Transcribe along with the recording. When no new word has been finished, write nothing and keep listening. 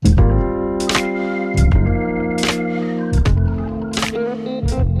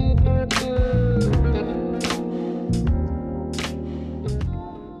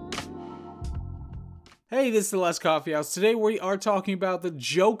this is the Last Coffee House. Today we are talking about the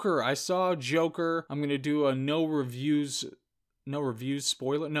Joker. I saw Joker. I'm going to do a no reviews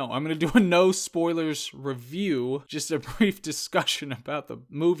spoiler? No, I'm going to do a no spoilers review. Just a brief discussion about the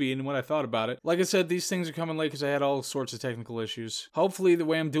movie and what I thought about it. Like I said, these things are coming late because I had all sorts of technical issues. Hopefully the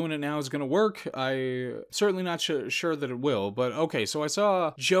way I'm doing it now is going to work. I'm certainly not sure that it will. But okay, so I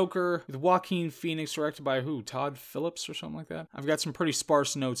saw Joker with Joaquin Phoenix, directed by who? Todd Phillips or something like that? I've got some pretty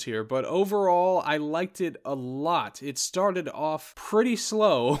sparse notes here. But overall, I liked it a lot. It started off pretty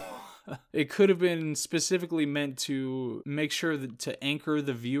slow. It could have been specifically meant to make sure that to anchor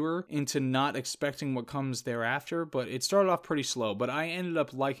the viewer into not expecting what comes thereafter, but it started off pretty slow, but I ended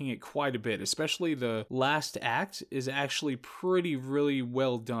up liking it quite a bit, especially the last act is actually really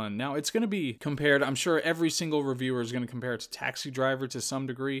well done. Now, it's going to be compared, I'm sure every single reviewer is going to compare it to Taxi Driver to some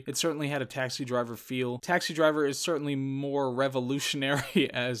degree. It certainly had a Taxi Driver feel. Taxi Driver is certainly more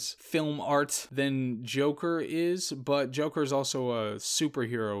revolutionary as film art than Joker is, but Joker is also a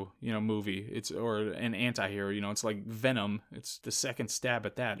superhero, movie. It's or an anti-hero, it's like Venom. It's the second stab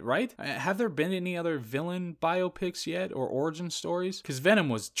at that, right? Have there been any other villain biopics yet or origin stories? Because Venom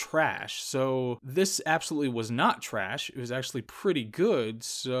was trash, so this absolutely was not trash. It was actually pretty good,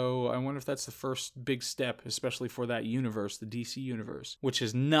 so I wonder if that's the first big step, especially for that universe, the DC universe, which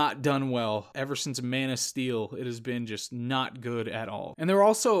has not done well. Ever since Man of Steel, it has been just not good at all. And there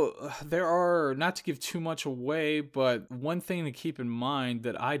are, not to give too much away, but one thing to keep in mind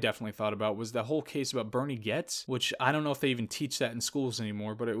that I definitely thought about was the whole case about Bernie Goetz, which I don't know if they even teach that in schools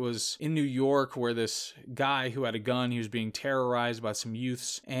anymore, but it was in New York where this guy who had a gun, he was being terrorized by some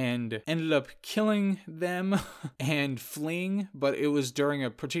youths and ended up killing them and fleeing, but it was during a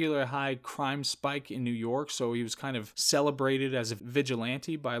particularly high crime spike in New York, so he was kind of celebrated as a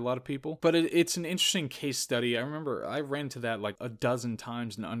vigilante by a lot of people. But it's an interesting case study. I remember I ran into that like a dozen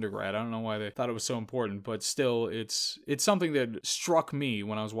times in undergrad. I don't know why they thought it was so important, but still, it's something that struck me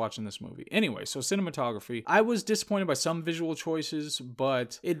when I was watching this movie. Anyway, so cinematography. I was disappointed by some visual choices,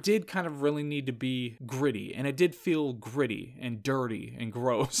 but it did kind of really need to be gritty, and it did feel gritty and dirty and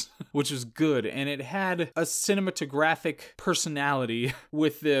gross, which was good, and it had a cinematographic personality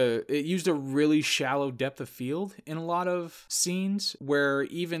with it used a really shallow depth of field in a lot of scenes where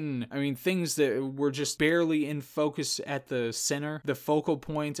things that were just barely in focus at the center, the focal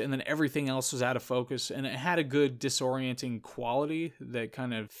point, and then everything else was out of focus, and it had a good disorienting quality that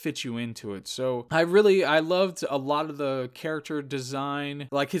kind of fit you into it. So I loved a lot of the character design.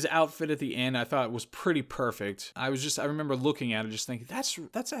 Like his outfit at the end, I thought was pretty perfect. I remember looking at it just thinking,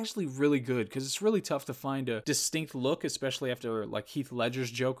 that's actually really good, because it's really tough to find a distinct look, especially after like Heath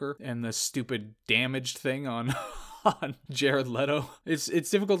Ledger's Joker and the stupid damaged thing on Jared Leto. It's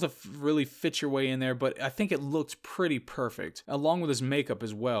difficult to really fit your way in there, but I think it looked pretty perfect, along with his makeup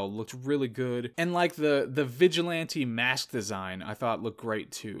as well. Looked really good, and like the vigilante mask design I thought looked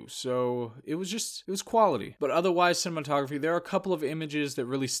great too. So it was quality. But otherwise, cinematography, there are a couple of images that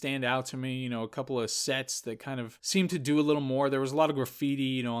really stand out to me, a couple of sets that kind of seem to do a little more. There was a lot of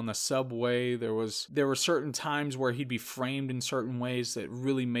graffiti, on the subway. There were certain times where he'd be framed in certain ways that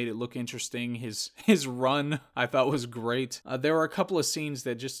really made it look interesting. His run, I thought, was great. There were a couple of scenes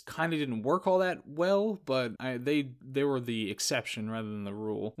that just kind of didn't work all that well, but they were the exception rather than the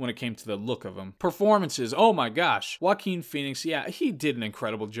rule when it came to the look of them. Performances, oh my gosh. Joaquin Phoenix, yeah, he did an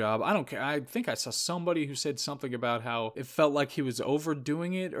incredible job. I don't care. I think I saw somebody who said something about how it felt like he was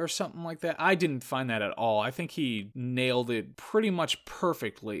overdoing it or something like that. I didn't find that at all. I think he nailed it pretty much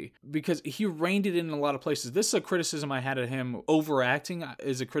perfectly because he reined it in a lot of places. This is a criticism I had of him. Overacting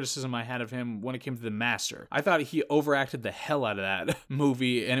is a criticism I had of him when it came to The Master. I thought he overacted the hell out of that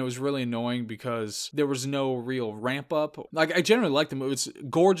movie, and it was really annoying because there was no real ramp up. Like, I generally like the movie. It's a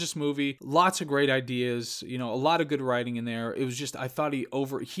gorgeous movie, lots of great ideas, a lot of good writing in there. It was just, I thought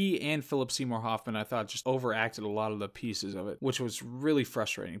he and Philip Seymour Hoffman, I thought, just overacted a lot of the pieces of it, which was really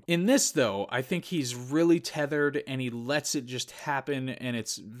frustrating. In this, though, I think he's really tethered, and he lets it just happen, and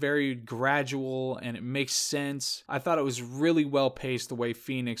it's very gradual, and it makes sense. I thought it was really well paced the way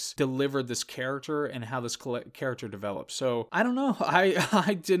Phoenix delivered this character and how this character developed. So I don't know. I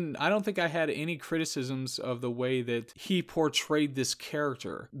don't think I had any criticisms of the way that he portrayed this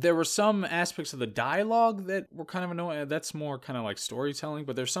character. There were some aspects of the dialogue that were kind of annoying. That's more kind of like storytelling,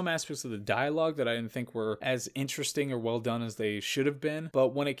 but there's some aspects of the dialogue that I didn't think were as interesting or well done as they should have been. But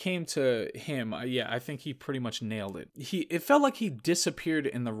when it came to him, I think he pretty much nailed it. It felt like he disappeared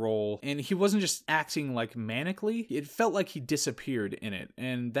in the role, and he wasn't just acting like manically. It felt like he disappeared in it,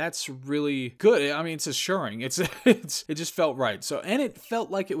 and that's really good. I mean, it's assuring. It's it just felt right. So, and it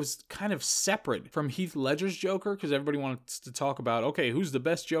felt like it was kind of separate from Heath Ledger's Joker, because everybody wanted to talk about, okay, who's the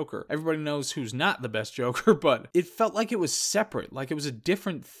best Joker? Everybody knows who's not the best Joker, but it felt like it was separate, like it was a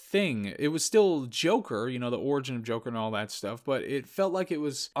different thing. It was still Joker, you know, the origin of Joker and all that stuff, but it felt like it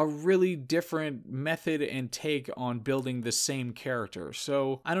was a really different method and take on building the same character.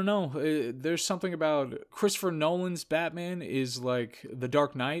 So, I don't know, there's something about Christopher Nolan's Batman is like The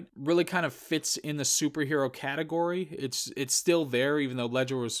Dark Knight, really kind of fits in the superhero category. It's still there, even though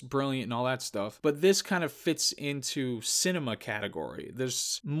Ledger was brilliant and all that stuff, but this kind of fits into cinema category.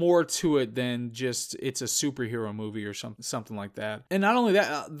 There's more to it than just it's a superhero movie or something like that. And not only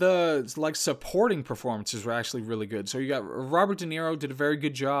that, the like supporting performances were actually really good. So you got Robert De Niro did a very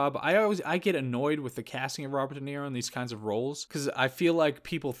good job. I get annoyed with the casting of Robert De Niro in these kinds of roles, because I feel like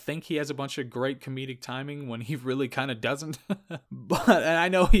people think he has a bunch of great comedic timing when he really kind of doesn't. And I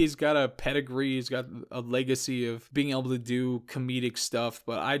know he's got a pedigree, he's got a legacy of being able to do comedic stuff,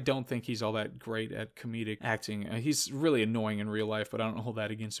 but I don't think he's all that great at comedic acting. He's really annoying in real life, but I don't hold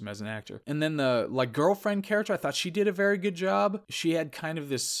that against him as an actor. And then the like girlfriend character, I thought she did a very good job. She had kind of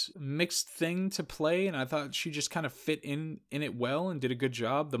this mixed thing to play, and I thought she just kind of fit in it well and did a good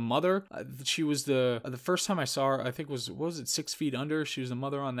job. The mother, she was the first time I saw her, I think was 6 Feet Under? She was the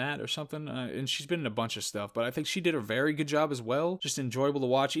mother on that or something, and she's been in a bunch of stuff, but I think she did a very good job as well. Just enjoyable to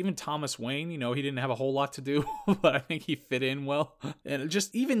watch. Even Thomas Wayne, you know, he didn't have a whole lot to do, but I think he fit in well. And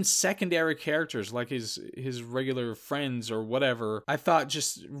just even secondary characters like his regular friends or whatever, I thought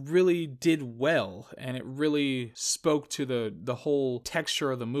just really did well, and it really spoke to the whole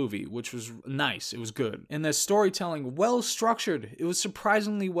texture of the movie, which was nice. It was good. And the storytelling, well structured. It was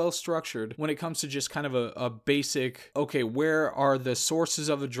surprisingly well structured when it comes to just kind of a basic, okay, where are the sources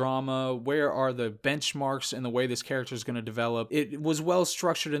of the drama? Where are the benchmarks in the way this character is going to develop? It was well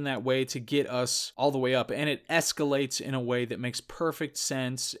structured in that way to get us all the way up, and it escalates in a way that makes perfect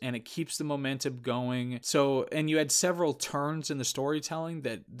sense, and it keeps the momentum going. So, and you had several turns in the storytelling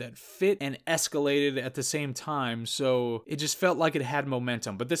that fit and escalated at the same time, so it just felt like it had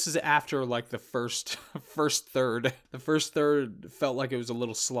momentum. But this is after like the first third. The first third felt like it was a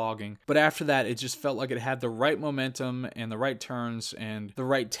little slogging, but after that it just felt like it had the right momentum and the right turns and the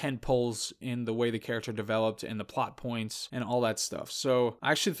right tent poles in the way the character developed and the plot points and all that stuff. So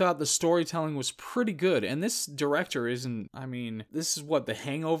I actually thought the storytelling was pretty good. And this director isn't, I mean, this is what, The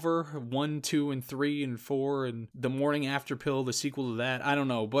Hangover 1, 2, and 3 and 4 and The Morning After Pill, the sequel to that. I don't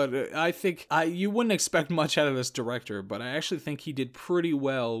know, but I think you wouldn't expect much out of this director, but I actually think he did pretty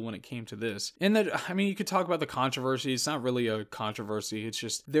well when it came to this. And that, I mean, you could talk about the controversy. It's not really a controversy. It's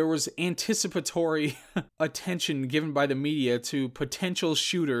just there was anticipatory attention given by the media to potential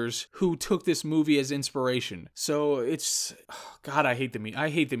shooters who took this movie as inspiration. So it's, God, I hate the media. I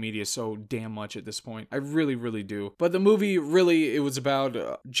hate the media so damn much at this point. I really, really do. But the movie really, it was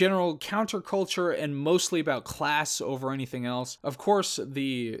about general counterculture and mostly about class over anything else. Of course,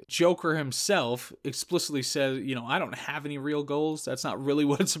 the Joker himself explicitly says, you know, I don't have any real goals. That's not really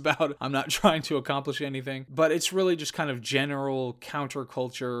what it's about. I'm not trying to accomplish anything. But it's really just kind of general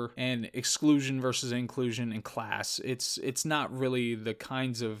counterculture and exclusion versus inclusion and class. It's not really the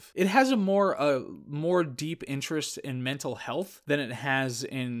kinds of, it has a more deep interest in mental health than it has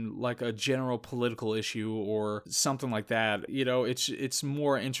in like a general political issue or something like that. You know, it's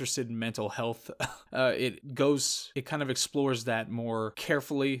more interested in mental health. It kind of explores that more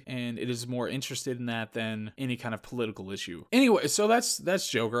carefully, and it is more interested in that than any kind of political issue. Anyway, so that's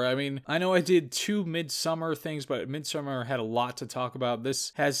Joker. I mean, I know I did 2 Midsommar things, but Midsommar had a lot to talk about.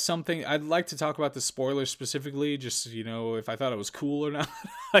 This has something, I'd like to talk about the spoilers specifically, just, you know, if I thought it was cool or not,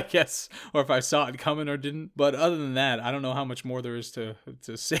 I guess, or if I saw it coming or didn't. But other than that, I don't know how much more there is to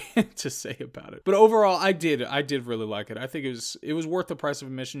say about it. But overall, I did really like it. I think it was worth the price of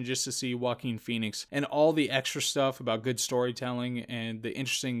admission just to see Joaquin Phoenix and all the extra stuff about good storytelling and the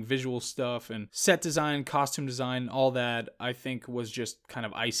interesting visual stuff and set design, costume design, all that, I think was just kind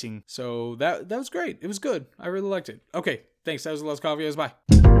of icing. So that was great. It was good. I really liked it. Okay, thanks. That was The Lost Coffee.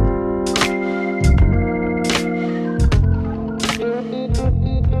 Bye.